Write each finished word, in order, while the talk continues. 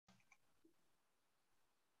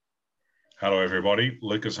Hello, everybody.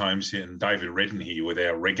 Lucas Holmes here and David Redden here with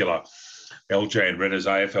our regular LJ and Redders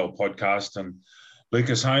AFL podcast. And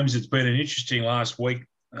Lucas Holmes, it's been an interesting last week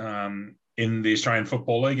in the Australian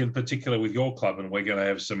Football League, in particular with your club, and we're going to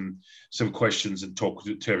have some questions and talk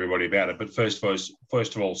to everybody about it. But first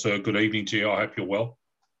of all, sir, good evening to you. I hope you're well.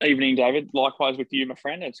 Evening, David. Likewise with you, my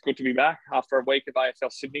friend. It's good to be back after a week of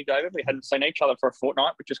AFL Sydney, David. We hadn't seen each other for a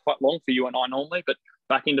fortnight, which is quite long for you and I normally, but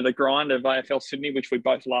back into the grind of AFL Sydney, which we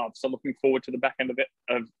both love. So looking forward to the back end of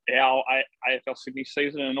our AFL Sydney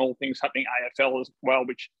season and all things happening AFL as well,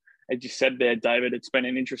 which, as you said there, David, it's been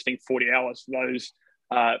an interesting 48 hours for those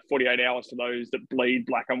that bleed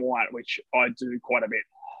black and white, which I do quite a bit.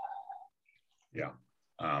 Yeah.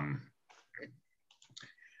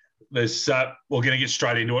 We're going to get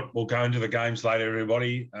straight into it. We'll go into the games later,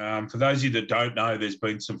 everybody. For those of you that don't know, there's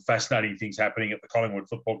been some fascinating things happening at the Collingwood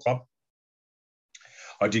Football Club.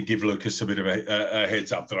 I did give Lucas a bit of a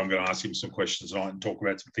heads up that I'm going to ask him some questions tonight and talk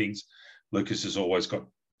about some things. Lucas has always got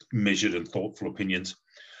measured and thoughtful opinions.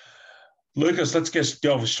 Lucas, let's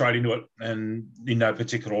delve straight into it, and in no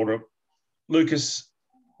particular order. Lucas,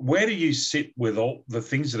 where do you sit with all the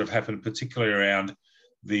things that have happened, particularly around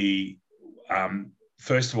the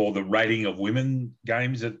first of all, the rating of women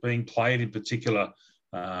games that are being played, in particular,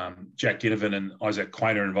 Jack Ginnivan and Isaac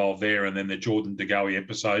Quaynor involved there, and then the Jordan De Goey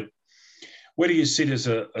episode. Where do you sit as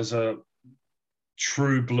a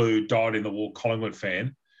true blue, dyed-in-the-wool Collingwood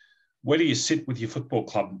fan? Where do you sit with your football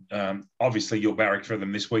club? Obviously, you'll barrack for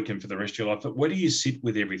them this weekend for the rest of your life, but where do you sit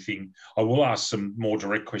with everything? I will ask some more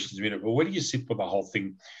direct questions in a minute, but where do you sit with the whole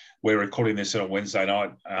thing? We're recording this on a Wednesday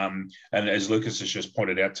night, and as Lucas has just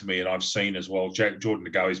pointed out to me, and I've seen as well, Jordan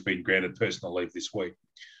De Goey has been granted personal leave this week.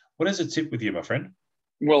 What does it sit with you, my friend?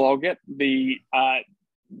 Well, I'll get the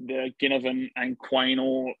Ginnivan and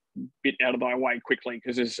Quaynor bit out of the way quickly,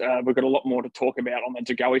 because we've got a lot more to talk about on the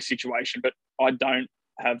De Goey situation, but I don't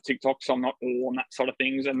have TikTok, so I'm not all on that sort of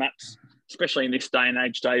things, and that's, especially in this day and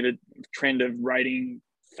age, David, trend of rating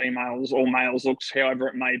females or males looks, however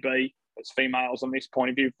it may be. It's females on this point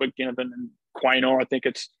of view for Ginnivan and Quaynor. I think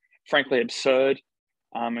it's frankly absurd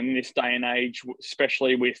in this day and age,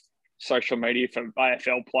 especially with social media for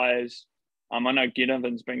AFL players. I know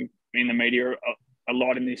Ginnivan's been in the media a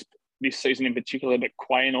lot in this season in particular, but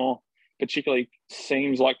Quaynor particularly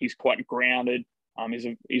seems like he's quite grounded.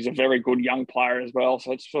 He's a very good young player as well,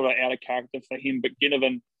 so it's sort of out of character for him. But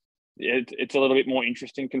Ginnivan, it's a little bit more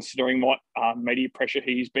interesting considering what media pressure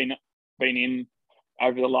he's been in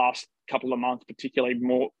over the last couple of months, particularly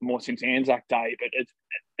more since Anzac Day. But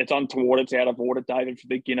it's untoward, it's out of order, David, for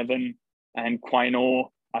the Ginnivan and Quaynor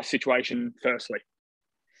situation firstly.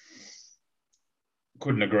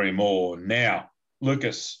 Couldn't agree more. Now,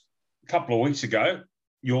 Lucas, a couple of weeks ago,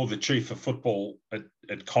 you're the chief of football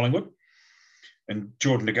at Collingwood, and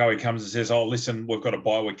Jordan De Goey comes and says, "Oh, listen, we've got a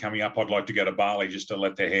bye week coming up. I'd like to go to Bali just to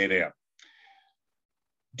let their hair down."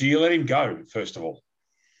 Do you let him go, first of all?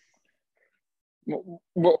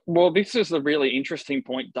 Well, this is a really interesting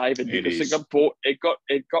point, David, because it got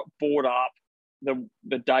brought up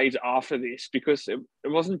the days after this, because it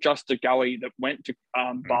wasn't just De Goey that went to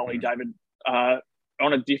Bali, David.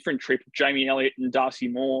 On a different trip, Jamie Elliott and Darcy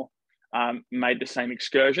Moore made the same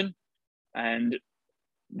excursion, and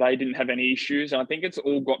they didn't have any issues. And I think it's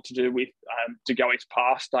all got to do with De Goey's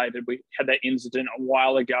past, David. We had that incident a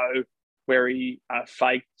while ago where he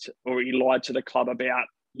faked, or he lied to the club about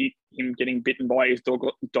him getting bitten by his dog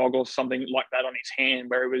or something like that on his hand,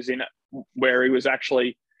 where he was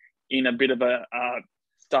actually in a bit of a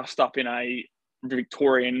dust up in a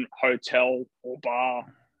Victorian hotel or bar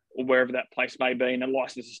or wherever that place may be, in a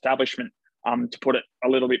licensed establishment, to put it a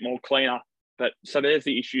little bit more cleaner. But so there's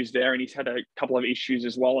the issues there, and he's had a couple of issues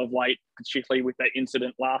as well of late, particularly with that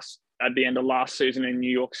incident at the end of last season in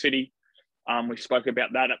New York City. We spoke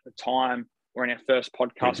about that at the time. We're in our first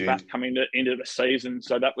podcast back coming into the season.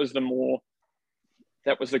 So that was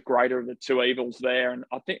the greater of the two evils there. And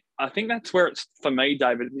I think that's where it's, for me,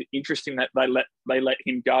 David, interesting that they let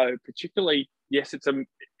him go. Particularly, yes, it's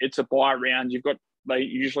a bye round. They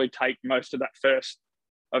usually take most of that first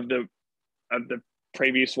of the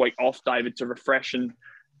previous week off, David, to refresh and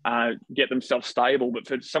get themselves stable. But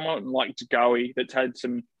for someone like De Goey that's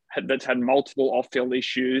had multiple off-field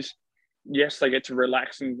issues, yes, they get to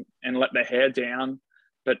relax and let their hair down.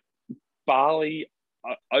 But Bali,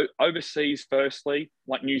 overseas, firstly,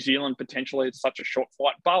 like New Zealand, potentially, it's such a short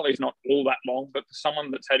flight. Bali's not all that long, but for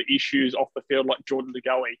someone that's had issues off the field like Jordan De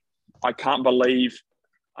Goey, I can't believe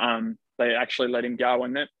they actually let him go.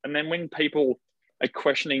 And then when people are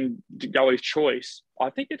questioning De Goey's choice,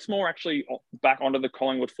 I think it's more actually back onto the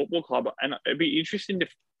Collingwood Football Club. And it'd be interesting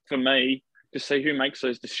for me to see who makes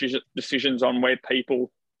those decisions on where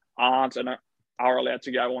people aren't and are allowed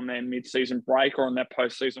to go on their mid-season break or on their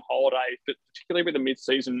post-season holiday, but particularly with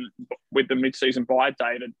the mid-season buy,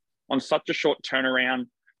 David, on such a short turnaround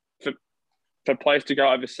for players to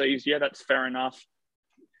go overseas. Yeah, that's fair enough.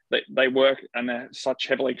 They work and they're such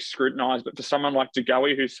heavily scrutinised, but for someone like De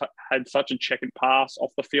Goey, who's had such a checkered past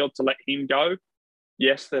off the field, to let him go,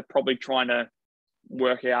 yes, they're probably trying to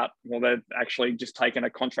work out, well, they've actually just taken a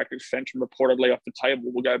contract extension reportedly off the table.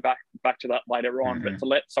 We'll go back to that later on. But to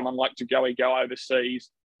let someone like De Goey go overseas,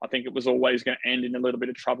 I think it was always going to end in a little bit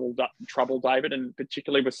of trouble, David, and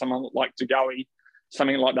particularly with someone like De Goey,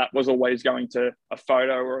 something like that was always going to a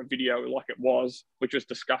photo or a video like it was, which was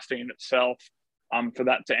disgusting in itself. For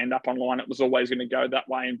that to end up online, it was always going to go that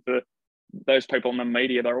way. And for those people in the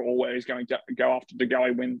media, they're always going to go after De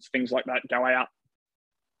Goey when things like that go out.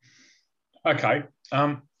 Okay.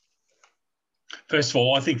 First of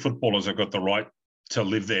all, I think footballers have got the right to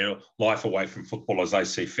live their life away from football as they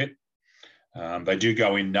see fit. They do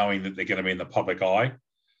go in knowing that they're going to be in the public eye.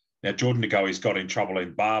 Now, Jordan De Goey's got in trouble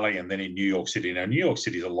in Bali and then in New York City. Now, New York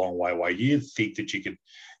City is a long way away. You'd think that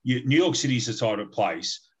New York City is the sort of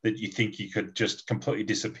place that you think you could just completely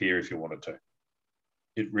disappear if you wanted to.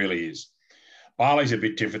 It really is. Bali's a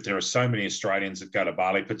bit different. There are so many Australians that go to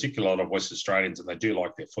Bali, particularly a lot of West Australians, and they do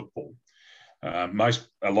like their football. A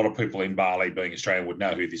lot of people in Bali, being Australian, would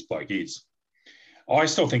know who this bloke is. I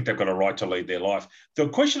still think they've got a right to lead their life. The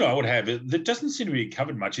question I would have that doesn't seem to be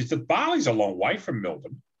covered much is that Bali's a long way from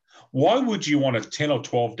Melbourne. Why would you want a 10 or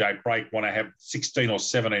 12-day break want to have 16 or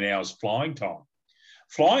 17 hours flying time?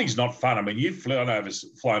 Flying's not fun. I mean, you've flown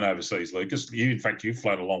overseas, Lucas. You've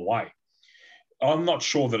flown a long way. I'm not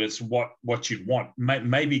sure that it's what you'd want.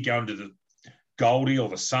 Maybe going to the Goldie or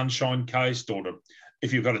the Sunshine Coast, or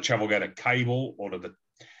if you've got to travel, go to Cable or to the,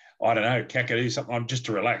 I don't know, Kakadu, something, just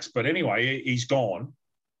to relax. But anyway, he's gone.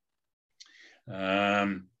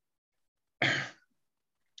 Not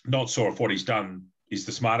sure if what he's done is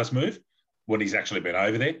the smartest move when he's actually been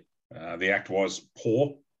over there. The act was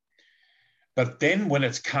poor. But then when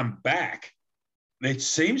it's come back, it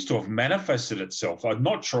seems to have manifested itself. I'm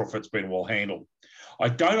not sure if it's been well handled. I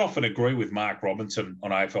don't often agree with Mark Robinson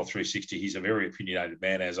on AFL 360. He's a very opinionated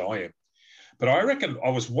man, as I am. But I reckon I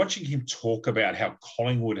was watching him talk about how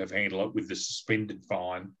Collingwood have handled it with the suspended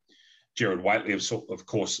fine. Gerard Whateley, of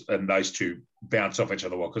course, and those two bounce off each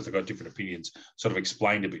other well because they've got different opinions, sort of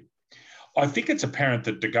explained a bit. I think it's apparent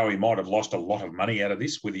that De Goey might have lost a lot of money out of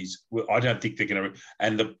this with his. I don't think they're going to.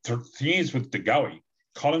 And the thing is with De Goey,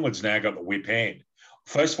 Collingwood's now got the whip hand.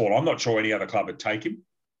 First of all, I'm not sure any other club would take him.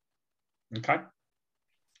 Okay.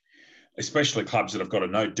 Especially clubs that have got a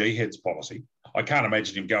no D-heads policy. I can't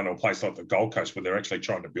imagine him going to a place like the Gold Coast where they're actually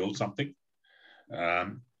trying to build something.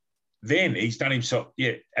 Then he's done himself,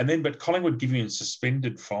 but Collingwood give him a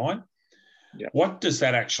suspended fine. Yep. What does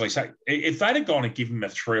that actually say? If they'd have gone and given him a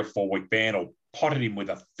 3 or 4 week ban or potted him with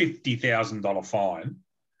a $50,000 fine,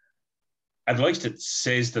 at least it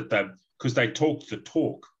says that because they talk the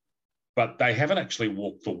talk, but they haven't actually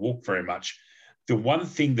walked the walk very much. The one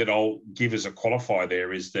thing that I'll give as a qualifier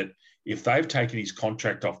there is that if they've taken his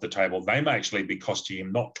contract off the table, they may actually be costing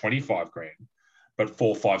him not 25 grand, but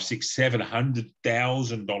 $400,000, $500,000,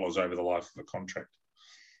 $700,000 over the life of the contract.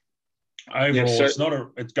 Overall,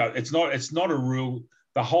 it's not a real.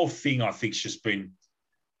 The whole thing, I think, has just been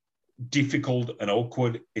difficult and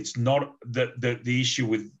awkward. It's not the issue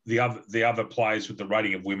with the other players with the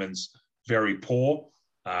rating of women's very poor,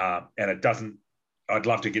 and it doesn't. I'd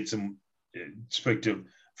love to speak to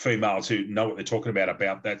females who know what they're talking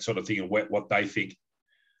about that sort of thing and what they think.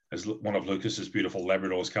 As one of Lucas's beautiful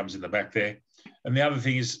Labradors comes in the back there, and the other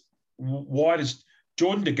thing is, why does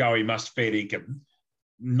Jordan De Goey must fair income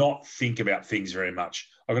not think about things very much?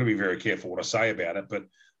 I've got to be very careful what I say about it, but I'm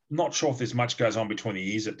not sure if there's much goes on between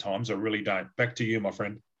the ears at times. I really don't. Back to you, my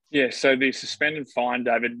friend. Yeah, so the suspended fine,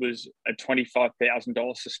 David, was a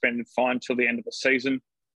 $25,000 suspended fine till the end of the season.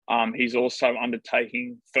 He's also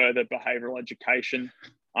undertaking further behavioural education.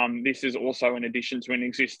 This is also in addition to an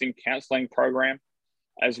existing counselling program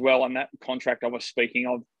as well. And that contract I was speaking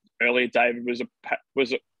of earlier, David, was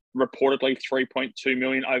reportedly $3.2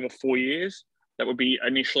 million over 4 years. That would be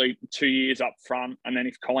initially 2 years up front. And then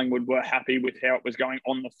if Collingwood were happy with how it was going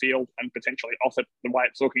on the field and potentially off it the way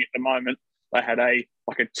it's looking at the moment, they had a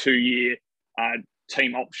 2-year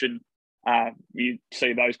team option. You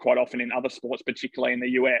see those quite often in other sports, particularly in the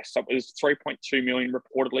US. So it was $3.2 million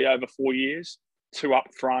reportedly over 4 years, 2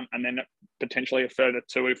 up front, and then potentially a further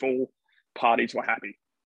 2 if all parties were happy.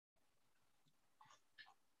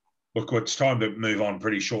 Look, it's time to move on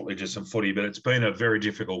pretty shortly to some footy, but it's been a very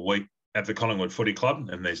difficult week at the Collingwood Footy Club,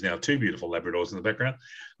 and there's now 2 beautiful Labradors in the background.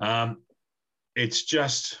 It's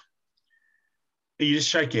just, you just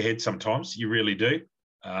shake your head sometimes. You really do.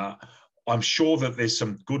 I'm sure that there's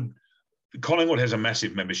some good. Collingwood has a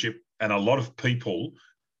massive membership, and a lot of people,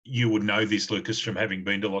 you would know this, Lucas, from having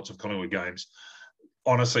been to lots of Collingwood games,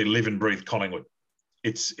 honestly live and breathe Collingwood.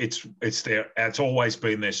 It's there. It's always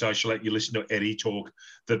been their social. You listen to Eddie talk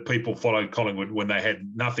that people followed Collingwood when they had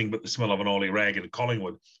nothing but the smell of an oily rag, and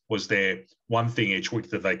Collingwood was their one thing each week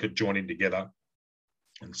that they could join in together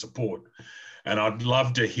and support. And I'd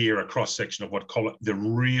love to hear a cross section of what the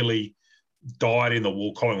really dyed in the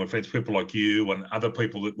wool Collingwood fans, people like you and other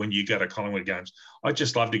people that when you go to Collingwood games, I'd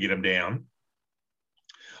just love to get them down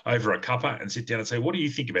over a cuppa and sit down and say, what do you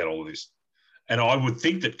think about all of this? And I would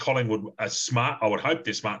think that Collingwood are smart. I would hope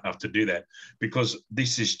they're smart enough to do that, because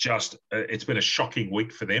this is just, it's been a shocking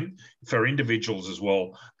week for them, for individuals as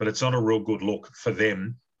well, but it's not a real good look for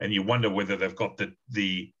them. And you wonder whether they've got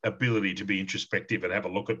the ability to be introspective and have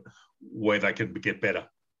a look at where they can get better.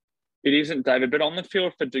 It isn't, David, but on the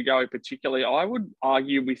field for De Goey particularly, I would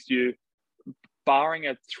argue with you, barring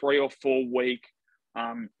a 3 or 4 week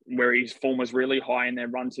where his form was really high in their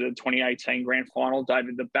run to the 2018 grand final,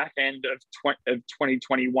 David, the back end of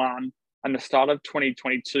 2021 and the start of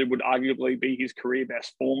 2022 would arguably be his career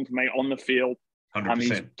best form for me on the field.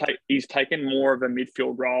 100%. He's taken more of a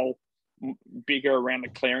midfield role, bigger around the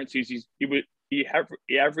clearances. He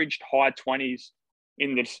averaged high 20s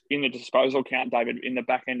in the disposal count, David, in the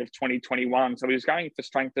back end of 2021. So he was going for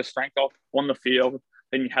strength to strength off on the field.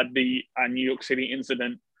 Then you had the New York City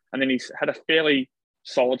incident, and then he's had a fairly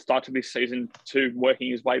solid start to this season to working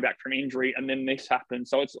his way back from injury, and then this happened.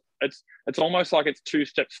 So it's almost like it's 2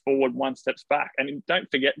 steps forward, 1 step back. And don't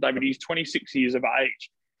forget, David, he's 26 years of age.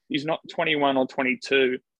 He's not 21 or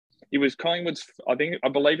 22. He was Collingwood's, I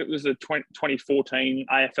believe it was the 2014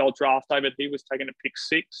 AFL draft, David. He was taken at pick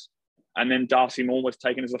 6, and then Darcy Moore was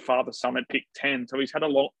taken as a father son at pick 10. So he's had a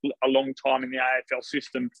long time in the AFL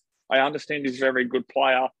system. I understand he's a very good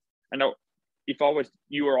player, and if I was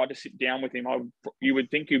you or I to sit down with him, you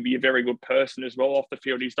would think he'd be a very good person as well off the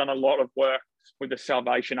field. He's done a lot of work with the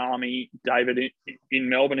Salvation Army, David, in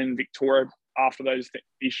Melbourne and Victoria after those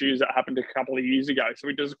issues that happened a couple of years ago. So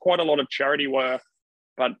he does quite a lot of charity work,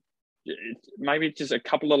 but maybe it's just a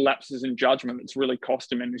couple of lapses in judgment that's really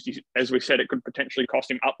cost him. And as we said, it could potentially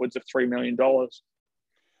cost him upwards of $3 million.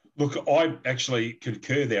 Look, I actually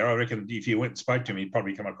concur there. I reckon if you went and spoke to him, he'd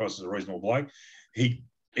probably come across as a reasonable bloke.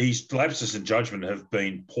 His lapses in judgment have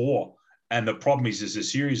been poor. And the problem is there's a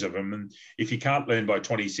series of them. And if you can't learn by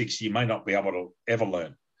 26, you may not be able to ever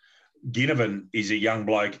learn. Ginnivan is a young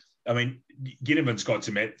bloke. I mean, Ginnivan's got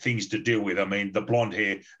some things to deal with. I mean, the blonde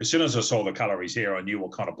hair, as soon as I saw the colour of his hair, I knew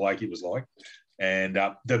what kind of bloke he was like. And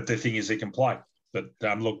the thing is he can play. But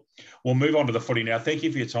look, we'll move on to the footy now. Thank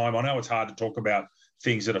you for your time. I know it's hard to talk about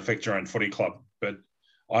things that affect your own footy club, but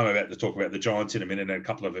I'm about to talk about the Giants in a minute and a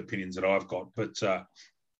couple of opinions that I've got. But,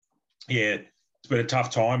 yeah, it's been a tough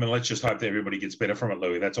time, and let's just hope that everybody gets better from it,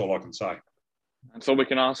 Louis. That's all I can say. That's all we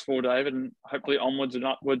can ask for, David, and hopefully onwards and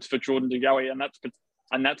upwards for Jordan De Goey. And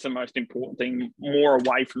that's the most important thing, more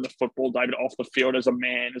away from the football, David, off the field as a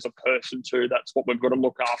man, as a person too. That's what we've got to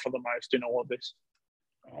look after the most in all of this.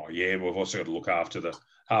 Oh, yeah, we've also got to look after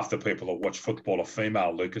half the people that watch football are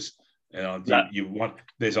female, Lucas. And I'm sure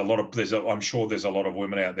there's a lot of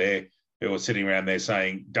women out there who are sitting around there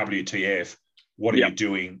saying, WTF, what are you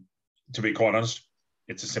doing? To be quite honest,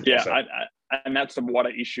 it's as simple as that. And that's the wider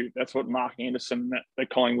issue. That's what Mark Anderson, the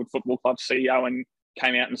Collingwood Football Club CEO, and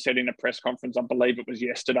came out and said in a press conference, I believe it was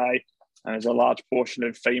yesterday, and there's a large portion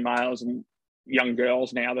of females and young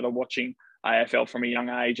girls now that are watching AFL from a young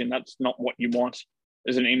age, and that's not what you want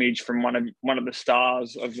as an image from one of the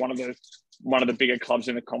stars of one of the bigger clubs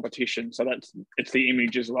in the competition. So it's the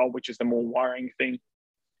image as well, which is the more worrying thing.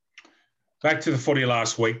 Back to the footy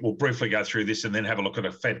last week. We'll briefly go through this and then have a look at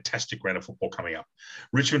a fantastic round of football coming up.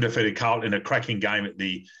 Richmond defeated Carlton in a cracking game at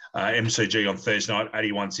the MCG on Thursday night,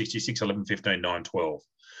 81-66, 11-15, 9-12.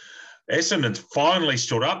 Essendon finally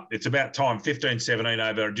stood up. It's about time, 15-17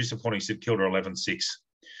 over a disappointing St Kilda 11-6.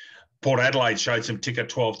 Port Adelaide showed some ticker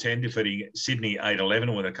 12-10, defeating Sydney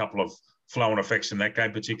 8-11 with a couple of flow-on effects in that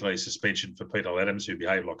game, particularly suspension for Peter Adams, who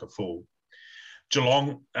behaved like a fool.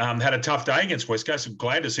 Geelong had a tough day against West Coast. I'm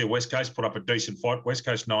glad to see West Coast put up a decent fight. West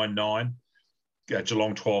Coast 9-9,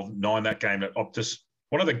 Geelong 12-9, that game at Optus.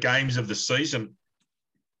 One of the games of the season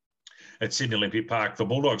at Sydney Olympic Park. The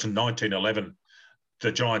Bulldogs 19-11,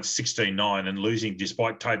 the Giants 16-9, and losing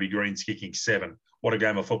despite Toby Green's kicking 7. What a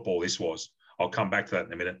game of football this was. I'll come back to that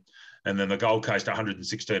in a minute. And then the Gold Coast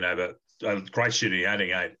 116 over, great shooting, adding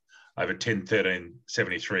 8 over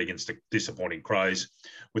 10-13-73 against the disappointing Crows,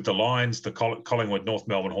 with the Lions, the Collingwood, North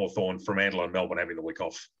Melbourne, Hawthorn, Fremantle and Melbourne having the week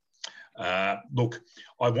off. Look,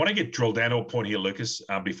 I want to get drilled down to a point here, Lucas,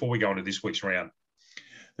 before we go into this week's round.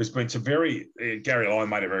 There's been some Gary Lyon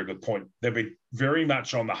made a very good point. They've been very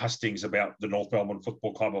much on the hustings about the North Melbourne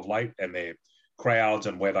Football Club of late and their crowds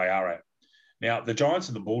and where they are at. Now, the Giants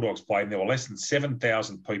and the Bulldogs played, and there were less than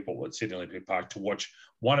 7,000 people at Sydney Olympic Park to watch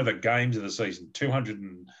one of the games of the season.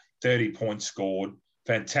 230 points scored,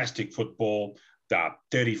 fantastic football,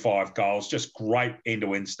 35 goals, just great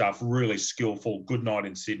end-to-end stuff, really skillful, good night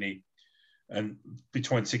in Sydney. And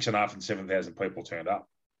between 6,500 and 7,000 people turned up.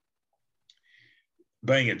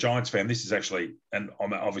 Being a Giants fan, this is actually, and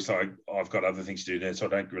obviously I've got other things to do there, so I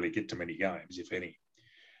don't really get to many games, if any.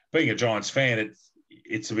 Being a Giants fan,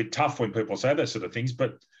 it's a bit tough when people say those sort of things,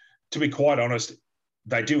 but to be quite honest,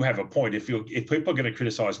 they do have a point. If people are going to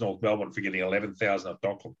criticise North Melbourne for getting 11,000 at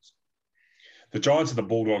Docklands, the Giants and the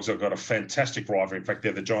Bulldogs have got a fantastic rivalry. In fact,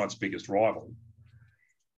 they're the Giants' biggest rival,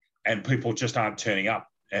 and people just aren't turning up.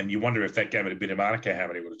 And you wonder if that game had been a Monaco, how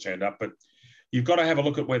many would have turned up. But you've got to have a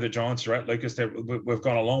look at where the Giants are at, Lucas. We've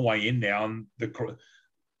gone a long way in now, and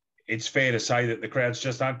it's fair to say that the crowds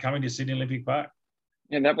just aren't coming to Sydney Olympic Park.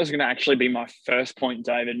 And that was going to actually be my first point,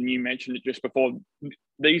 David, and you mentioned it just before.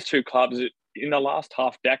 These two clubs, in the last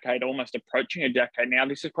half decade, almost approaching a decade now,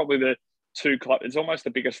 this is probably the two clubs. It's almost the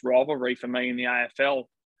biggest rivalry for me in the AFL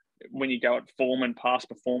when you go at form and past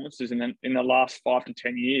performances in the last 5 to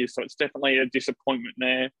 10 years. So it's definitely a disappointment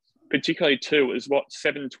there, particularly too. It was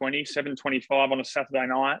 7:20, 7:25 on a Saturday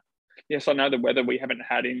night. Yes, I know the weather we haven't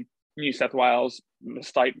had in New South Wales, the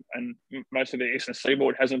state, and most of the eastern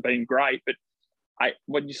seaboard hasn't been great, but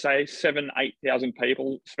what'd you say, 8,000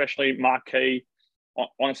 people, especially marquee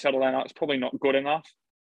on a Saturday night, it's probably not good enough.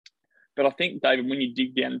 But I think, David, when you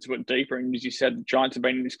dig down into it deeper, and as you said, the Giants have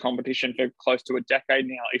been in this competition for close to a decade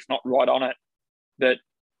now, if not right on it, that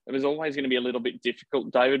it was always going to be a little bit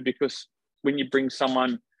difficult, David, because when you bring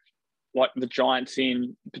someone like the Giants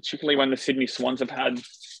in, particularly when the Sydney Swans have had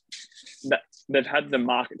that, they've had the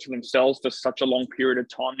market to themselves for such a long period of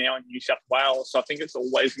time now in New South Wales. So I think it's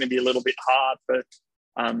always going to be a little bit hard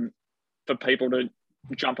for people to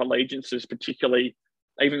jump allegiances, particularly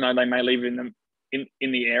even though they may live in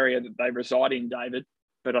the area that they reside in, David.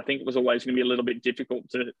 But I think it was always going to be a little bit difficult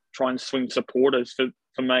to try and swing supporters.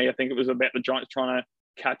 For me, I think it was about the Giants trying to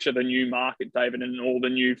capture the new market, David, and all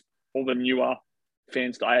the newer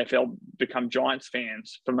fans to AFL become Giants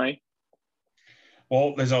fans for me.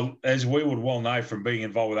 Well, as we would well know from being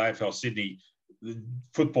involved with AFL Sydney,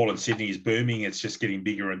 football in Sydney is booming. It's just getting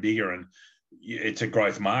bigger and bigger, and it's a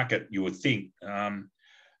growth market, you would think.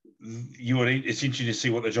 It's interesting to see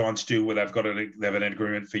what the Giants do, where they've an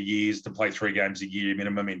agreement for years to play 3 games a year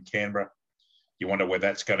minimum in Canberra. You wonder where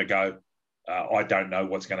that's going to go. I don't know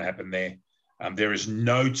what's going to happen there. There is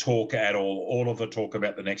no talk at all. All of the talk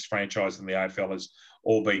about the next franchise in the AFL is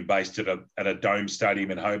all being based at a dome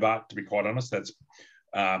stadium in Hobart, to be quite honest. That's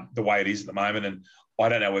the way it is at the moment. And I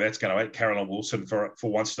don't know where that's going to be. Carolyn Wilson, for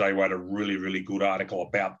once today, wrote a really, really good article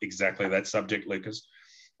about exactly that subject, Lucas,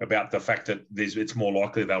 about the fact that it's more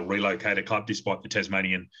likely they'll relocate a club despite the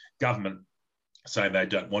Tasmanian government saying they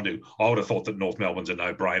don't want to. I would have thought that North Melbourne's a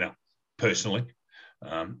no-brainer, personally.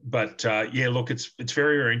 Yeah, look, it's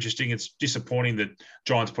very, very interesting. It's disappointing that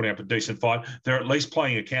Giants putting up a decent fight. They're at least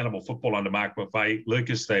playing accountable football under Mark Maffei.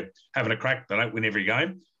 Lucas, they're having a crack. They don't win every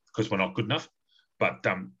game because we're not good enough. But,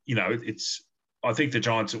 I think the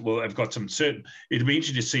Giants have got some certain... It'll be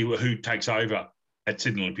interesting to see who takes over at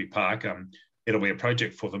Sydney Olympic Park. It'll be a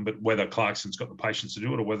project for them, but whether Clarkson's got the patience to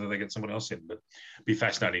do it or whether they get someone else in. But it'll be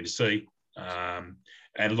fascinating to see.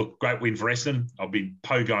 And look, great win for Essendon. I've been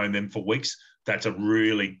pogoing them for weeks. That's a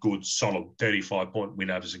really good, solid 35-point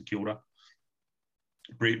win over St Kilda.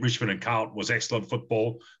 Richmond and Carlton was excellent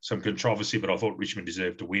football. Some controversy, but I thought Richmond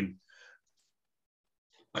deserved to win.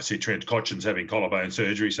 I see Trent Cotchin's having collarbone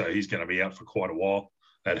surgery, so he's going to be out for quite a while.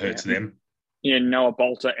 That hurts them. Yeah, Noah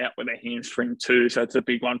Bolter out with a hamstring too, so it's a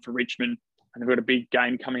big one for Richmond. And they've got a big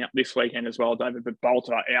game coming up this weekend as well, David. But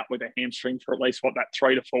Bolter out with a hamstring for at least, that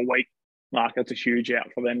 3 to 4 week mark. That's a huge out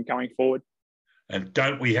for them going forward. And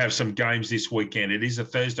don't we have some games this weekend? It is a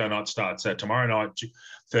Thursday night start. So tomorrow night,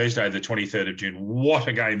 Thursday, the 23rd of June. What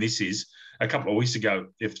a game this is. A couple of weeks ago.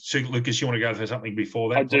 Lucas, you want to go for something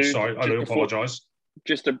before that? I do. Sorry, I do apologise.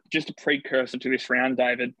 Just a precursor to this round,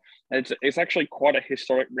 David. It's actually quite a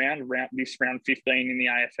historic round, this round 15 in the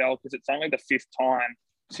AFL, because it's only the 5th time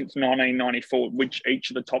since 1994 which each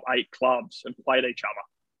of the top 8 clubs have played each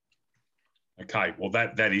other. Okay, well,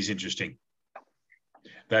 that is interesting.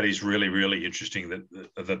 That is really, really interesting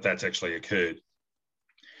that that's actually occurred.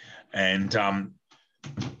 And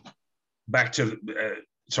back to,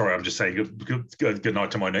 sorry, I'm just saying good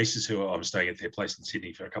night to my nieces who I'm staying at their place in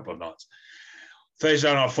Sydney for a couple of nights.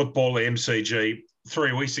 Thursday night football, the MCG.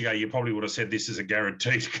 3 weeks ago, you probably would have said this is a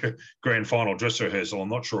guaranteed grand final dress rehearsal. I'm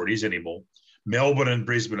not sure it is anymore. Melbourne and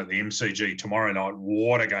Brisbane at the MCG tomorrow night.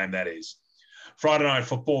 What a game that is. Friday night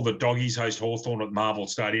football, the Doggies host Hawthorn at Marvel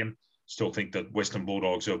Stadium. Still think that Western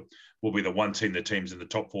Bulldogs will be the one team, the teams in the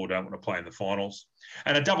top four don't want to play in the finals.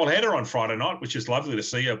 And a double header on Friday night, which is lovely to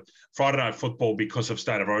see. A Friday night football because of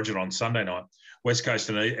State of Origin on Sunday night. West Coast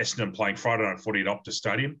and Essendon playing Friday night footy at Optus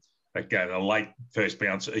Stadium. That game, a late first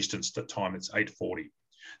bounce Eastern time, it's 8:40.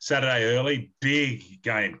 Saturday early, big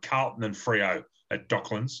game, Carlton and Freo at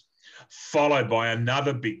Docklands, followed by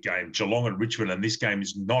another big game, Geelong and Richmond, and this game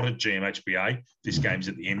is not at GMHBA. This game's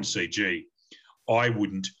at the MCG. I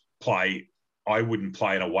wouldn't play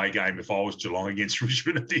an away game if I was Geelong against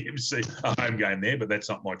Richmond at the MC, a home game there, but that's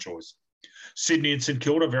not my choice. Sydney and St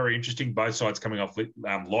Kilda, very interesting. Both sides coming off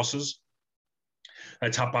losses.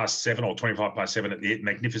 It's 7:30 or 7:25 at the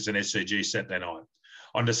magnificent SCG Saturday night.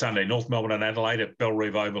 On to Sunday, North Melbourne and Adelaide at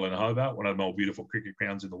Bellerive Oval in Hobart, one of the more beautiful cricket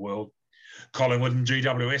grounds in the world. Collingwood and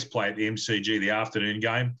GWS play at the MCG, the afternoon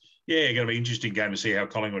game. Yeah, going to be an interesting game to see how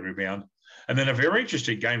Collingwood rebound. And then a very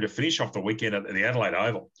interesting game to finish off the weekend at the Adelaide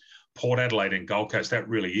Oval. Port Adelaide and Gold Coast, that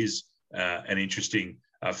really is an interesting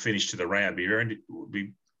finish to the round. It would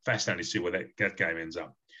be fascinating to see where that game ends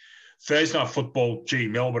up. Thursday night football,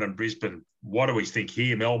 Melbourne and Brisbane. What do we think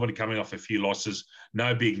here? Melbourne coming off a few losses,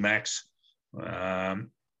 no Big Macs.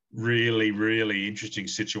 Really, really interesting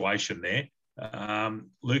situation there.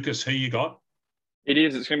 Lucas, who you got? It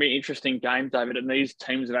is. It's going to be an interesting game, David. And these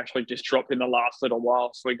teams have actually just dropped in the last little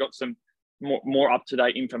while. So we got some more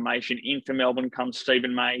up-to-date information. In for Melbourne comes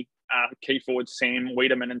Stephen May, key forwards Sam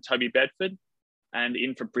Wiedemann and Toby Bedford. And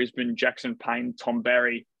in for Brisbane, Jackson Payne, Tom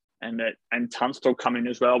Barry, and Tunstall come in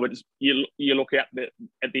as well. But you look at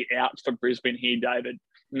the outs for Brisbane here, David.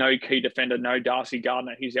 No key defender, no Darcy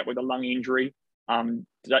Gardner. He's out with a lung injury. Dane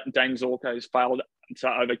Zorko has failed to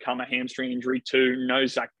overcome a hamstring injury too. No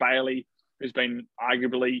Zach Bailey, who's been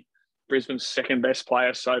arguably Brisbane's second best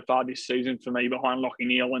player so far this season for me, behind Lachie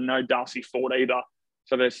Neale, and no Darcy Ford either.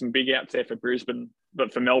 So there's some big outs there for Brisbane.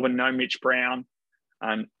 But for Melbourne, no Mitch Brown,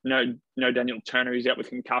 no Daniel Turner, who's out with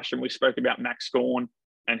concussion. We spoke about Max Gawn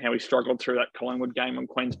and how he struggled through that Collingwood game on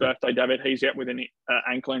Queen's birthday, David. He's out with an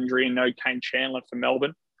ankle injury, and no Kane Chandler for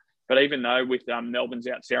Melbourne. But even though with Melbourne's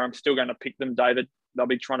outs there, I'm still going to pick them, David. They'll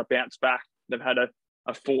be trying to bounce back. They've had a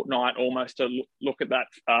fortnight almost to look at that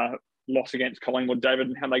loss against Collingwood, David,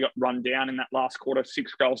 and how they got run down in that last quarter,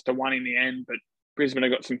 6-1 in the end. But Brisbane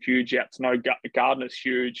have got some huge outs. No, Gardner's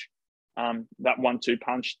huge. That 1-2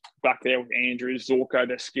 punch back there with Andrews, Zorko,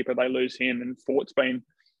 their skipper, they lose him, and Fort's been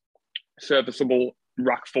serviceable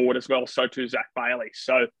ruck forward as well. So too Zach Bailey.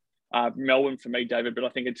 So Melbourne for me, David, but I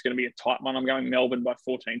think it's going to be a tight one. I'm going Melbourne by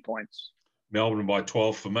 14 points. Melbourne by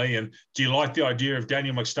 12 for me. And do you like the idea of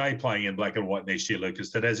Daniel McStay playing in black and white next year, Lucas?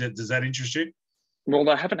 Does that interest you? Well,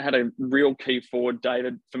 they haven't had a real key forward,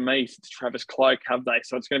 David, for me, since Travis Cloke, have they?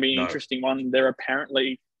 So it's going to be an interesting one. They're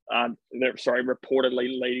apparently,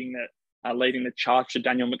 reportedly leading the charge to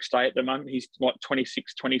Daniel McStay at the moment. He's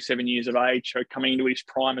 26, 27 years of age, so coming into his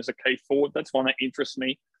prime as a key forward. That's one that interests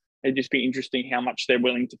me. It'd just be interesting how much they're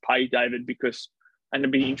willing to pay, David, and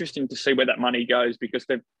it'd be interesting to see where that money goes, because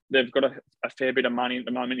they've got a fair bit of money at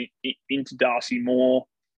the moment into Darcy Moore.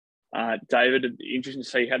 David, it'd be interesting to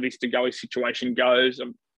see how this DeGoey situation goes.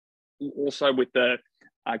 Also with the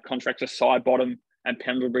contracts of Sidebottom and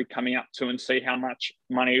Pendlebury coming up too, and see how much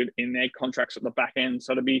money in their contracts at the back end.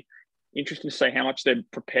 So it'd be interesting to see how much they're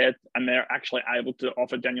prepared and they're actually able to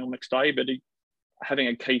offer Daniel McStay. But having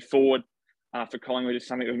a key forward for Collingwood is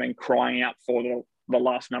something we've been crying out for the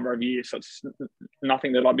last number of years. So it's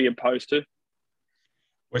nothing that I'd be opposed to.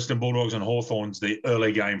 Western Bulldogs and Hawthorns, the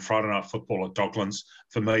early game, Friday night football at Docklands.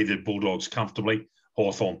 For me, the Bulldogs comfortably.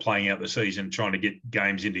 Hawthorn playing out the season, trying to get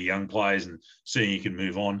games into young players and seeing you can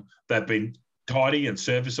move on. They've been tidy and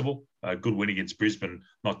serviceable. A good win against Brisbane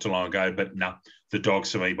not too long ago, but the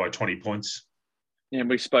Dogs for me by 20 points. Yeah,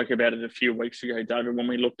 we spoke about it a few weeks ago, David, when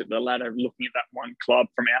we looked at the ladder, looking at that one club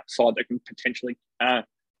from outside that can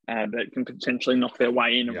potentially knock their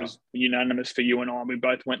way in. It was unanimous for you and I. We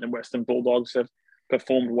both went. The Western Bulldogs have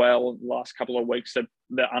performed well the last couple of weeks.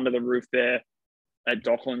 They're under the roof there at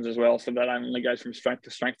Docklands as well, so that only goes from strength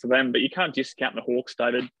to strength for them. But you can't discount the Hawks,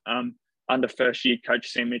 David. Under first-year coach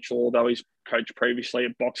Sam Mitchell, although he's coached previously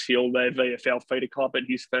at Box Hill, their VFL feeder club, but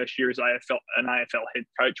his first year as an AFL head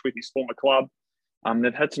coach with his former club.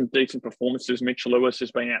 They've had some decent performances. Mitchell Lewis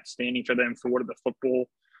has been outstanding for them forward of the football.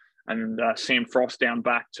 and Sam Frost down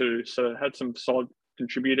back too. So had some solid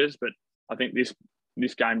contributors, but I think this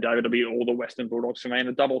game, David, will be all the Western Bulldogs for me, and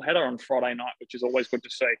a double header on Friday night, which is always good to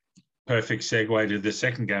see. Perfect segue to the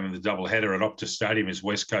second game of the double header at Optus Stadium is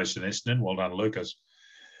West Coast and Essendon. Well done, Lucas.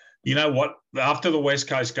 You know what? After the West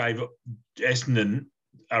Coast gave Essendon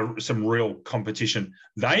some real competition,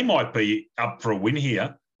 they might be up for a win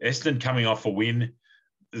here. Essendon coming off a win.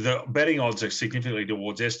 The betting odds are significantly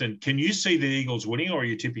towards Essendon. Can you see the Eagles winning, or are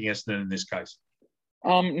you tipping Essendon in this case?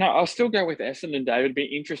 No, I'll still go with Essendon, David. It'd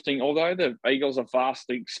be interesting. Although the Eagles are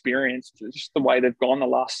vastly experienced, just the way they've gone the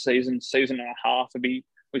last season and a half,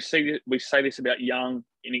 we say this about young,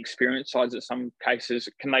 inexperienced sides in some cases.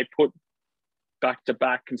 Can they put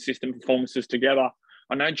back-to-back consistent performances together?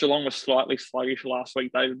 I know Geelong was slightly sluggish last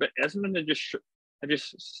week, David, but Essendon have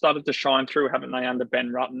just started to shine through, haven't they, under Ben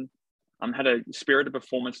Rutten? Had a spirited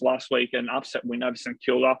performance last week, an upset win over St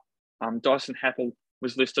Kilda. Dyson Happel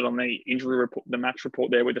was listed on the injury report, the match report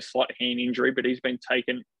there, with a slight hand injury, but he's been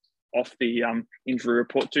taken off the injury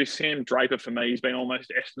report too. Sam Draper, for me, he's been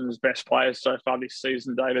almost Essendon's best player so far this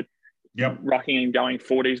season, David. Yep. Rucking and going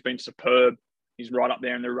forward, he's been superb. He's right up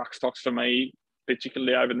there in the ruck stocks for me,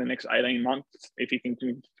 particularly over the next 18 months, if he can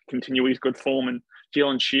continue his good form. And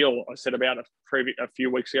Dylan Shield, I said about a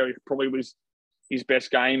few weeks ago, probably was his best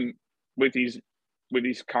game with his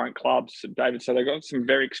current clubs, David. So they've got some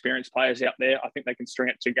very experienced players out there. I think they can string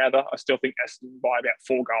it together. I still think Essendon by about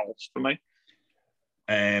 4 goals for me.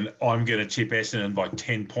 And I'm going to tip Essendon by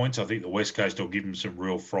 10 points. I think the West Coast will give them some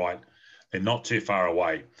real fright. They're not too far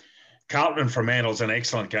away. Carlton and Fremantle's an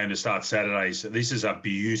excellent game to start Saturdays. This is a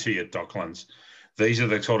beauty at Docklands. These are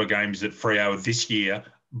the sort of games that Freo this year,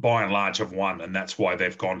 by and large, have won, and that's why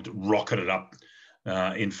they've rocketed up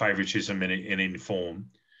in favouritism and in form.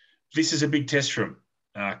 This is a big test for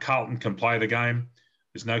them. Carlton can play the game.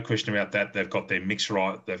 There's no question about that. They've got their mix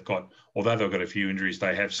right. Although they've got a few injuries,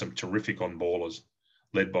 they have some terrific on-ballers,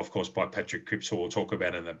 led, of course, by Patrick Cripps, who we'll talk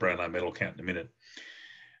about in the Brownlow medal count in a minute.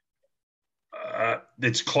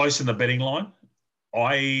 It's close in the betting line.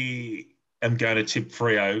 I am going to tip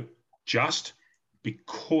Freo just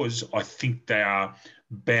because I think they are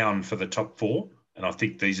bound for the top 4, and I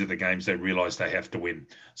think these are the games they realise they have to win.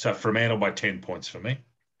 So Fremantle by 10 points for me.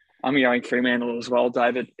 I'm going Fremantle as well,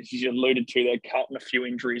 David. As you alluded to, they're Carlton a few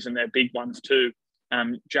injuries, and they're big ones too.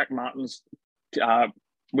 Jack Martin's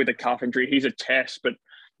with a calf injury. He's a test, but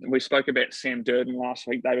we spoke about Sam Durden last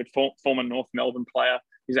week, David, former North Melbourne player.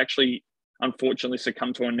 He's actually unfortunately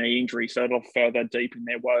succumbed to a knee injury, so it'll further deepen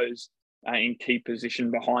their woes in key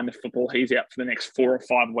position behind the football. He's out for the next 4 or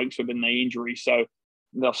 5 weeks with a knee injury, so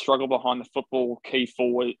they'll struggle behind the football, key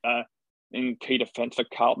forward in key defence for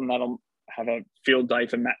Carlton. That'll have a field day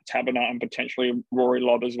for Matt Taberner and potentially Rory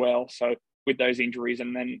Lobb as well. So with those injuries,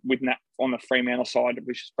 and then with Nat on the Fremantle side,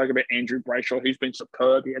 we spoke about Andrew Brayshaw, who's been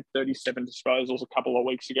superb. He had 37 disposals a couple of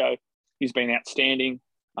weeks ago. He's been outstanding.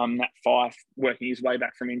 Nat Fyfe working his way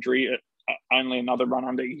back from injury. Only another run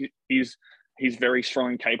under. He's very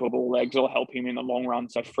strong and capable. Legs will help him in the long run.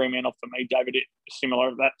 So Fremantle for me, David,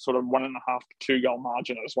 similar, that sort of 1.5 to 2 goal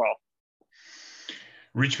margin as well.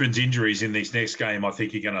 Richmond's injuries in this next game, I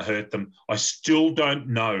think, are going to hurt them. I still don't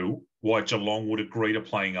know why Geelong would agree to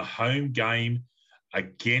playing a home game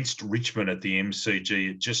against Richmond at the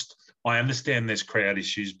MCG. I understand there's crowd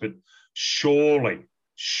issues, but surely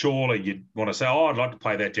you'd want to say, I'd like to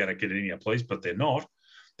play that down at Gadinia, please, but they're not.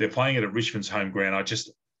 They're playing it at Richmond's home ground.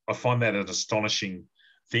 I find that an astonishing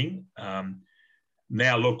thing.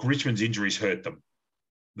 Now, look, Richmond's injuries hurt them.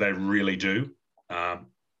 They really do.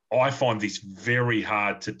 I find this very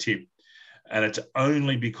hard to tip, and it's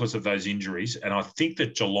only because of those injuries. And I think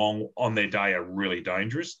that Geelong on their day are really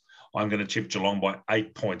dangerous. I'm going to tip Geelong by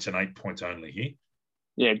 8 points and 8 points only here.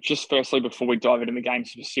 Yeah, just firstly, before we dive into the game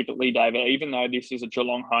specifically, David, even though this is a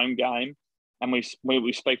Geelong home game, and we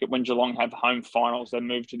speak it when Geelong have home finals, they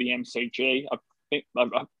move to the MCG. I think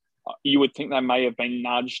you would think they may have been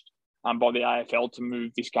nudged by the AFL to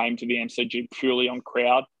move this game to the MCG purely on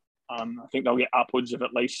crowd. I think they'll get upwards of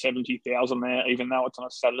at least 70,000 there, even though it's on a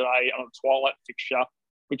Saturday on a twilight fixture,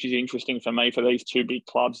 which is interesting for me for these two big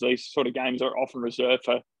clubs. These sort of games are often reserved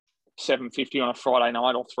for $7.50 on a Friday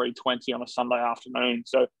night or $3.20 on a Sunday afternoon.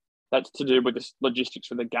 So that's to do with the logistics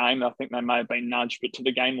for the game. I think they may have been nudged, but to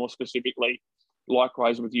the game more specifically,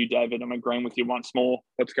 likewise with you, David, I'm agreeing with you once more.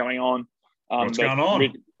 What's going on? What's going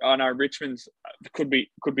on? I know Richmond's could be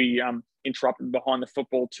interrupted behind the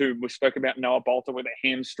football too. We spoke about Noah Bolter with a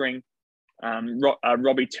hamstring.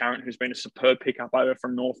 Robbie Tarrant, who's been a superb pickup over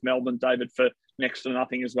from North Melbourne, David, for next to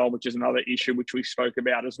nothing as well, which is another issue which we spoke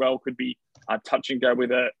about as well. Could be touch and go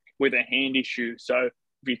with a hand issue. So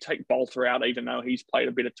you take Bolter out, even though he's played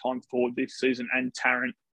a bit of time forward this season, and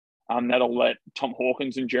Tarrant, that'll let Tom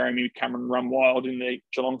Hawkins and Jeremy Cameron run wild in the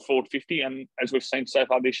Geelong forward 50. And as we've seen so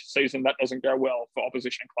far this season, that doesn't go well for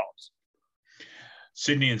opposition clubs.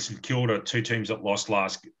 Sydney and St Kilda, two teams that lost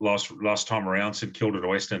last time around. St Kilda to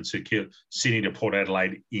Western, Sydney to Port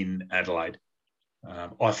Adelaide in Adelaide.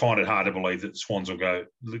 I find it hard to believe that Swans will go.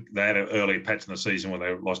 They had an early patch in the season where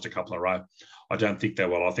they lost a couple in a row. I don't think they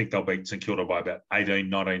will. I think they'll beat St Kilda by about 18,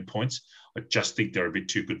 19 points. I just think they're a bit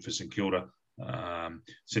too good for St Kilda. And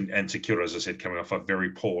St Kilda, as I said, coming off a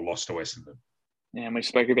very poor loss to Essendon. Yeah, and we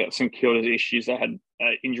spoke about St Kilda's issues. They had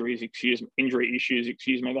injury issues.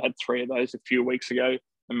 They had 3 of those a few weeks ago.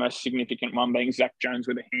 The most significant one being Zach Jones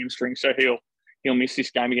with a hamstring, so he'll miss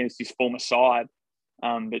this game against his former side.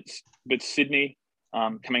 But Sydney,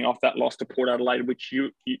 coming off that loss to Port Adelaide, which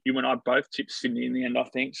you and I both tipped Sydney in the end, I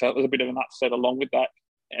think. So it was a bit of an upset along with that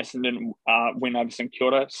Essendon win over St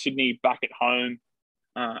Kilda. Sydney back at home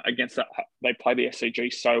against that. They play the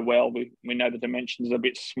SCG so well. We know the dimensions are a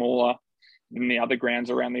bit smaller than the other grounds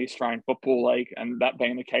around the Australian Football League. And that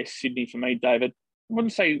being the case, Sydney for me, David, I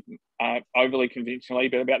wouldn't say overly convincingly,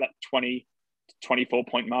 but about that 20 to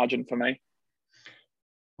 24-point margin for me.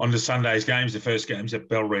 On to Sunday's games, the first games at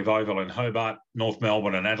Bellerive Oval in Hobart, North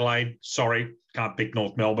Melbourne and Adelaide. Sorry, can't pick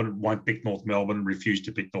North Melbourne, won't pick North Melbourne, refuse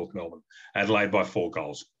to pick North Melbourne. Adelaide by 4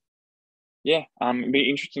 goals. Yeah, it'd be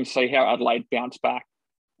interesting to see how Adelaide bounce back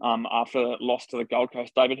after the loss to the Gold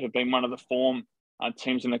Coast. David have been one of the form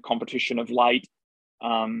teams in the competition of late.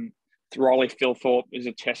 Riley Philthorpe is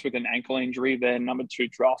a test with an ankle injury. Their number 2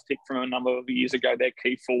 draft pick from a number of years ago, their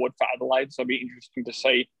key forward for Adelaide. So it'll be interesting to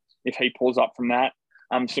see if he pulls up from that.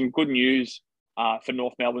 Some good news for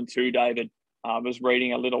North Melbourne too, David. I was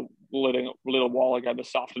reading a little while ago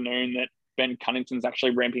this afternoon that Ben Cunnington's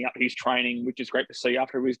actually ramping up his training, which is great to see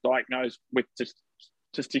after he was diagnosed with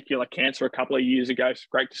testicular cancer a couple of years ago. It's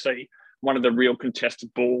great to see one of the real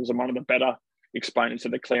contested balls and one of the better exponents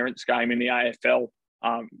of the clearance game in the AFL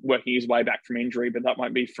working his way back from injury, but that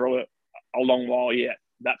won't be for a long while yet.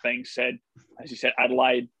 That being said, as you said,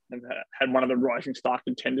 Adelaide had one of the rising star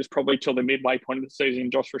contenders probably till the midway point of the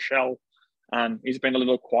season, Josh Rochelle. He's been a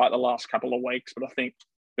little quiet the last couple of weeks, but I think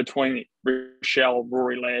between Rochelle,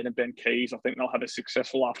 Rory Laird and Ben Keys, I think they'll have a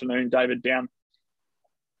successful afternoon, David, down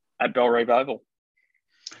at Bellerive Oval.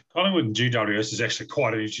 Collingwood and GWS is actually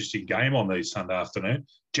quite an interesting game on these Sunday afternoon.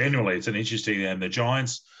 Generally, it's an interesting, and the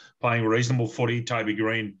Giants playing reasonable footy. Toby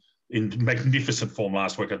Green in magnificent form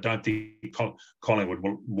last week. I don't think Collingwood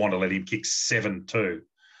will want to let him kick 7-2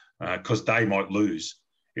 because they might lose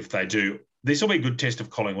if they do. This will be a good test of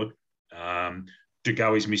Collingwood.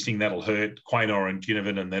 Dugowi's missing, that'll hurt. Quaynor and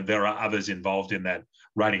Ginnivan, and there are others involved in that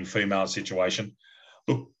reigning female situation.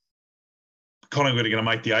 Look, Collingwood are going to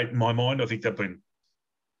make the 8 in my mind. I think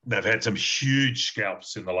they've had some huge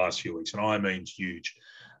scalps in the last few weeks, and I mean huge.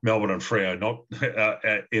 Melbourne and Freo not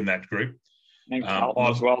in that group. And Carlton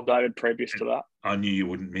as well, David, previous to that. I knew you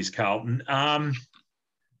wouldn't miss Carlton.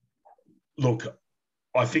 Look,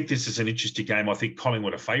 I think this is an interesting game. I think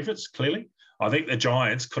Collingwood are favourites, clearly. I think the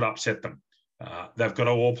Giants could upset them. They've got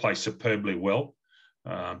to all play superbly well.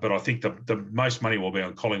 But I think the most money will be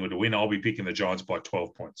on Collingwood to win. I'll be picking the Giants by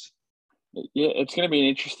 12 points. Yeah, it's going to be an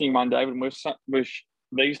interesting one, David. We've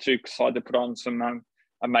these two sides to put on some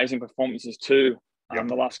amazing performances too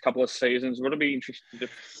the last couple of seasons. What'll be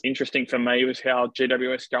interesting for me was how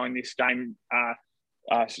GWS go in this game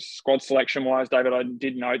squad selection-wise, David. I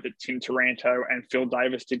did note that Tim Taranto and Phil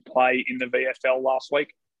Davis did play in the VFL last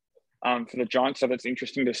week for the Giants, so that's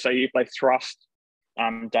interesting to see if they thrust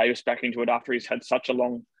Davis back into it after he's had such a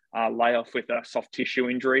long layoff with a soft tissue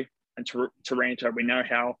injury. And Taranto, we know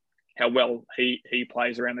how well he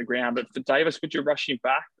plays around the ground. But for Davis, would you rush him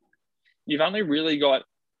back? You've only really got,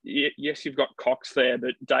 yes, you've got Cox there,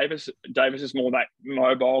 but Davis is more that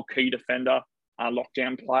mobile key defender,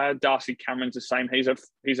 lockdown player. Darcy Cameron's the same.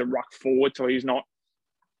 He's a ruck forward, so he's not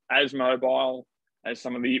as mobile as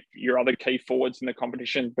some of your other key forwards in the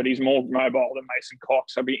competition, but he's more mobile than Mason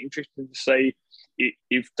Cox. So I'd be interested to see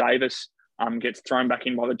if Davis gets thrown back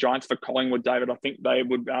in by the Giants. For Collingwood, David, I think they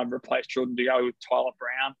would replace Jordan DeGoey with Tyler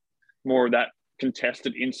Brown, more of that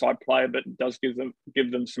contested inside player, but it does give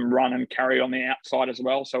them some run and carry on the outside as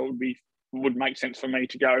well. So it would make sense for me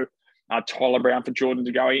to go Tyler Brown for Jordan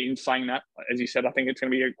DeGoey. In saying that, as you said, I think it's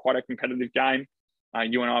going to be quite a competitive game.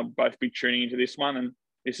 You and I will both be tuning into this one, and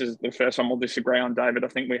this is the first one we'll disagree on, David. I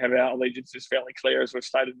think we have our allegiances fairly clear, as we've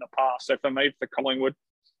stated in the past. So for me, for Collingwood,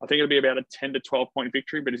 I think it'll be about a 10 to 12 point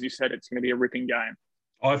victory, but as you said, it's going to be a ripping game.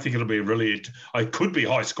 I think it'll be it could be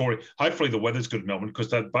high scoring. Hopefully the weather's good in Melbourne because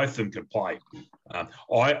both of them can play.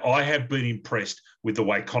 I have been impressed with the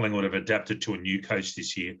way Collingwood have adapted to a new coach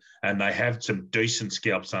this year, and they have some decent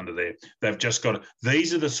scalps under there. They've just got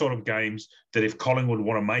these are the sort of games that if Collingwood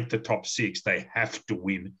want to make the top 6, they have to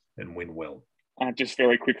win and win well. Just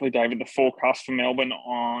very quickly, David, the forecast for Melbourne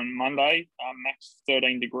on Monday, max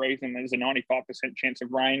 13 degrees, and there's a 95% chance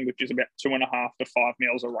of rain, which is about 2.5 to 5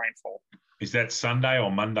 mils of rainfall. Is that Sunday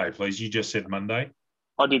or Monday, please? You just said Monday.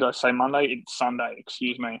 I say Monday? It's Sunday,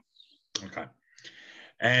 excuse me. Okay.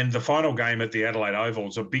 And the final game at the Adelaide Oval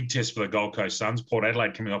is a big test for the Gold Coast Suns. Port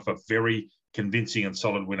Adelaide coming off a very convincing and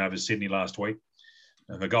solid win over Sydney last week.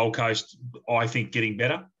 And the Gold Coast, I think, getting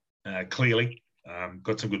better, clearly.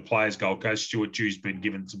 Got some good players, Gold Coast. Stuart Dew's been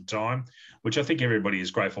given some time, which I think everybody is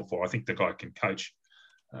grateful for. I think the guy can coach.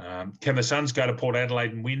 Can the Suns go to Port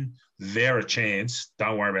Adelaide and win? They're a chance.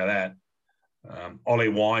 Don't worry about that. Ollie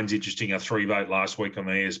Wines, interesting, a 3 vote last week on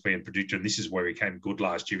the ESPN predictor, and this is where he came good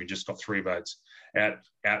last year. He just got 3 votes out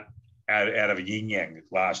of a yin yang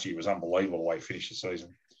last year. It was unbelievable the way he finished the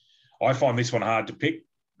season. I find this one hard to pick.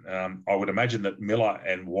 I would imagine that Miller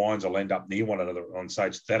and Wines will end up near one another on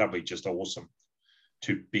stage. That'll be just awesome.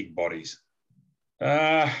 2 big bodies.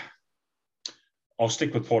 I'll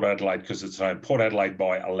stick with Port Adelaide because it's Port Adelaide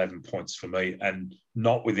by 11 points for me, and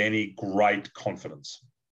not with any great confidence.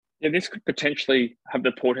 Yeah, this could potentially have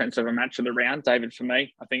the portents of a match of the round, David, for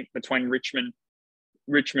me. I think between Richmond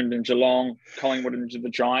and Geelong, Collingwood and the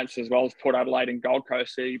Giants, as well as Port Adelaide and Gold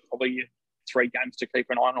Coast, are probably 3 games to keep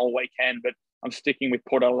an eye on all weekend. But I'm sticking with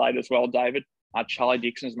Port Adelaide as well, David. Charlie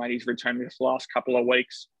Dixon's made his return this last couple of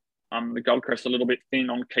weeks. The Gold Coast a little bit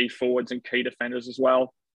thin on key forwards and key defenders as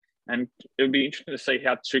well. And it would be interesting to see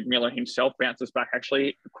how Tuke Miller himself bounces back.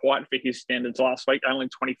 Actually, quite for his standards last week, only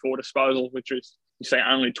 24 disposals, which is, you say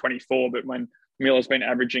only 24, but when Miller's been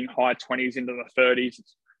averaging high 20s into the 30s,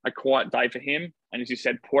 it's a quiet day for him. And as you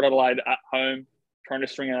said, Port Adelaide at home, trying to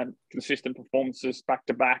string out consistent performances back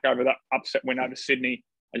to back over that upset win over Sydney.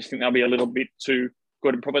 I just think they'll be a little bit too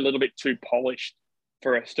good and probably a little bit too polished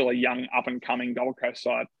for still a young up-and-coming Gold Coast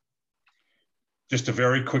side. Just a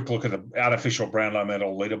very quick look at the artificial Brownlow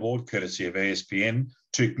medal leaderboard, courtesy of ESPN.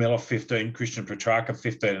 Tuke Miller, 15. Christian Petrarca,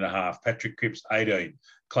 15.5. Patrick Cripps, 18.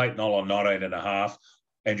 Clayton Olam, 19.5.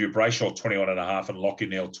 Andrew Brayshaw, 21.5. And Lachie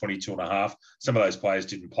Neale, 22.5. Some of those players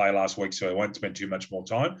didn't play last week, so I won't spend too much more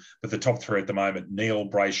time. But the top 3 at the moment, Neale,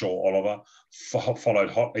 Brayshaw, Oliver, followed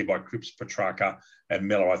hotly by Cripps, Petrarca, and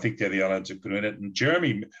Miller. I think they're the only ones who could win it. And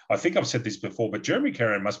Jeremy, I think I've said this before, but Jeremy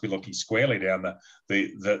Carrion must be looking squarely down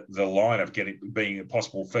the line of being a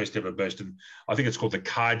possible first ever burst. And I think it's called the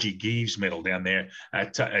Kaji Gives medal down there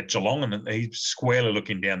at Geelong. And he's squarely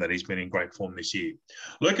looking down that he's been in great form this year.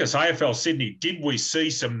 Lucas, AFL Sydney, did we see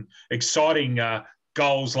some exciting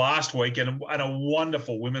goals last week and a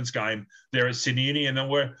wonderful women's game there at Sydney Uni? And then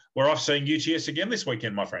we're off seeing UTS again this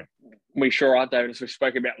weekend, my friend. We sure are, David, as we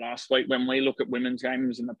spoke about last week. When we look at women's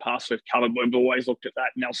games in the past we've covered, we've always looked at that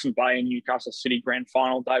Nelson Bay and Newcastle City grand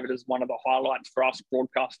final, David, as one of the highlights for us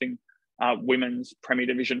broadcasting women's Premier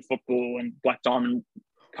Division football and Black Diamond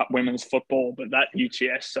Cup women's football. But that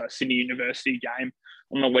UTS Sydney University game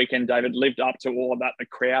on the weekend, David, lived up to all of that. The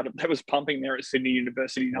crowd that was pumping there at Sydney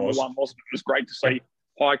University, number one, wasn't it? It was great to see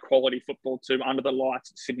high-quality football too under the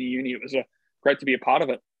lights at Sydney Uni. It was great to be a part of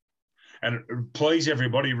it. And please,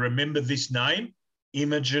 everybody, remember this name,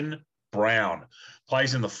 Imogen Brown.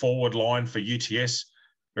 Plays in the forward line for UTS.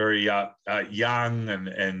 Very young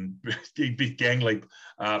and big gangly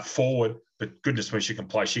forward. But goodness me, she can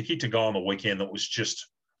play. She kicked a goal on the weekend that was just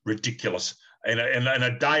ridiculous. And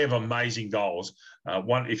a day of amazing goals.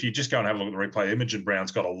 If you just go and have a look at the replay, Imogen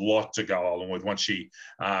Brown's got a lot to go along with once she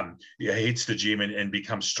hits the gym and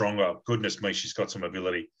becomes stronger. Goodness me, she's got some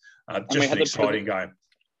ability. Just an exciting game.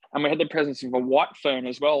 And we had the presence of a White Fern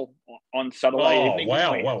as well on Saturday evening. Oh,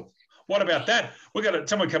 wow. Well, what about that? We got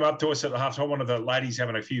someone come up to us at the halftime. One of the ladies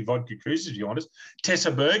having a few vodka cruises, to be honest.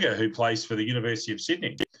 Tessa Berger, who plays for the University of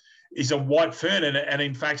Sydney, is a White Fern. And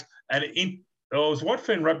in fact, it was White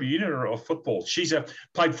Fern rugby union or football. She's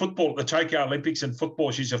played football at the Tokyo Olympics and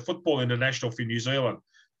football. She's a football international for New Zealand.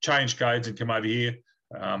 Changed codes and come over here.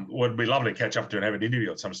 Would be lovely to catch up to and have an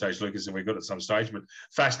interview at some stage, Lucas, and we got at some stage. But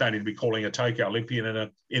fascinating to be calling a Tokyo Olympian and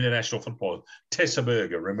an international footballer. Tessa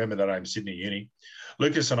Berger, remember that name, Sydney Uni.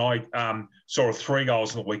 Lucas and I saw 3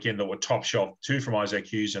 goals on the weekend that were top shelf, 2 from Isaac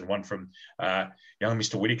Hughes and 1 from young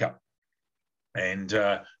Mr. Whittaker. And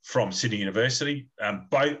from Sydney University,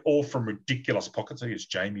 all from ridiculous pockets. I think it's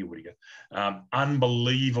Jamie Whittaker.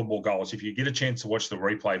 Unbelievable goals. If you get a chance to watch the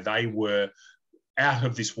replay, they were out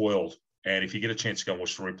of this world. And if you get a chance to go and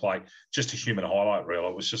watch the replay, just a human highlight reel.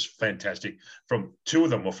 It was just fantastic. From two of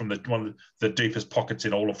them were from one of the deepest pockets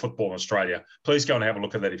in all of football in Australia. Please go and have a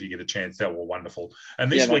look at that if you get a chance. That were wonderful.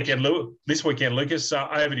 And this weekend, Lucas,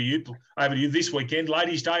 over to you. This weekend,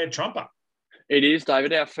 Ladies' Day at Trumper. It is,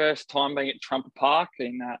 David. Our first time being at Trumper Park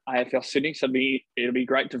in AFL Sydney, so it'll be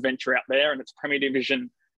great to venture out there. And it's Premier Division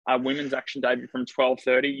women's action, David, from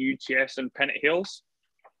 12:30, UTS and Pennant Hills,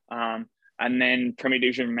 and then Premier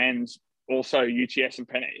Division men's, also UTS and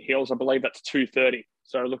Pennant Hills. I believe that's 2:30.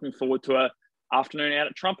 So looking forward to an afternoon out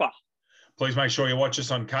at Trumper. Please make sure you watch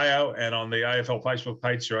us on KO and on the AFL Facebook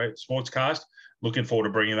page, Sportscast. Looking forward to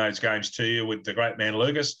bringing those games to you with the great man,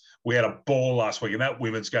 Lucas. We had a ball last week, and that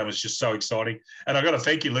women's game was just so exciting. And I've got to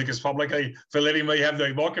thank you, Lucas, publicly for letting me have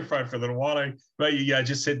the microphone for a little while. But you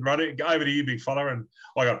just said, run it, go over to you, big fella. And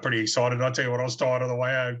I got pretty excited. I tell you what, I was tired on the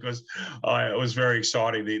way home because it was very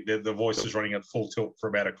exciting. The voice is running at full tilt for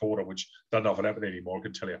about a quarter, which doesn't often happen anymore, I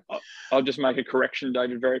can tell you. I'll just make a correction,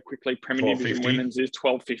 David, very quickly. Premier Division women's is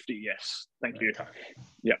 12:50, yes. Thank you. Okay.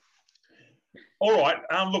 Yep. All right.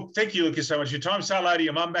 Look, thank you, Lucas, so much for your time. Say hello to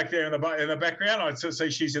your mum back there in the background. I see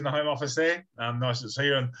she's in the home office there. Nice to see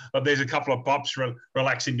her. But there's a couple of pops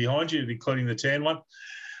relaxing behind you, including the tan one.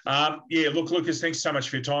 Look, Lucas, thanks so much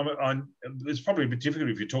for your time. It's probably a bit difficult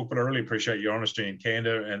if you talk, but I really appreciate your honesty and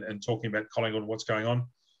candour and talking about Collingwood and what's going on.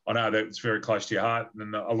 I know that it's very close to your heart,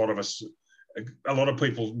 and a lot of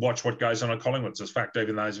people watch what goes on at Collingwood. It's a fact,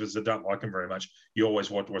 even those of us that don't like them very much. You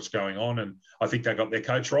always watch what's going on, and I think they got their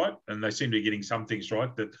coach right, and they seem to be getting some things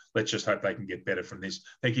right. That let's just hope they can get better from this.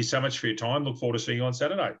 Thank you so much for your time. Look forward to seeing you on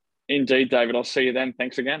Saturday. Indeed, David. I'll see you then.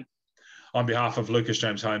 Thanks again. On behalf of Lucas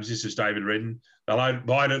James Holmes, this is David Redden.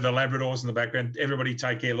 Bye to the Labradors in the background. Everybody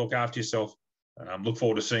take care. Look after yourself. Look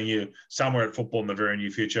forward to seeing you somewhere at football in the very near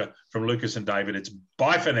future. From Lucas and David, it's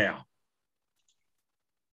bye for now.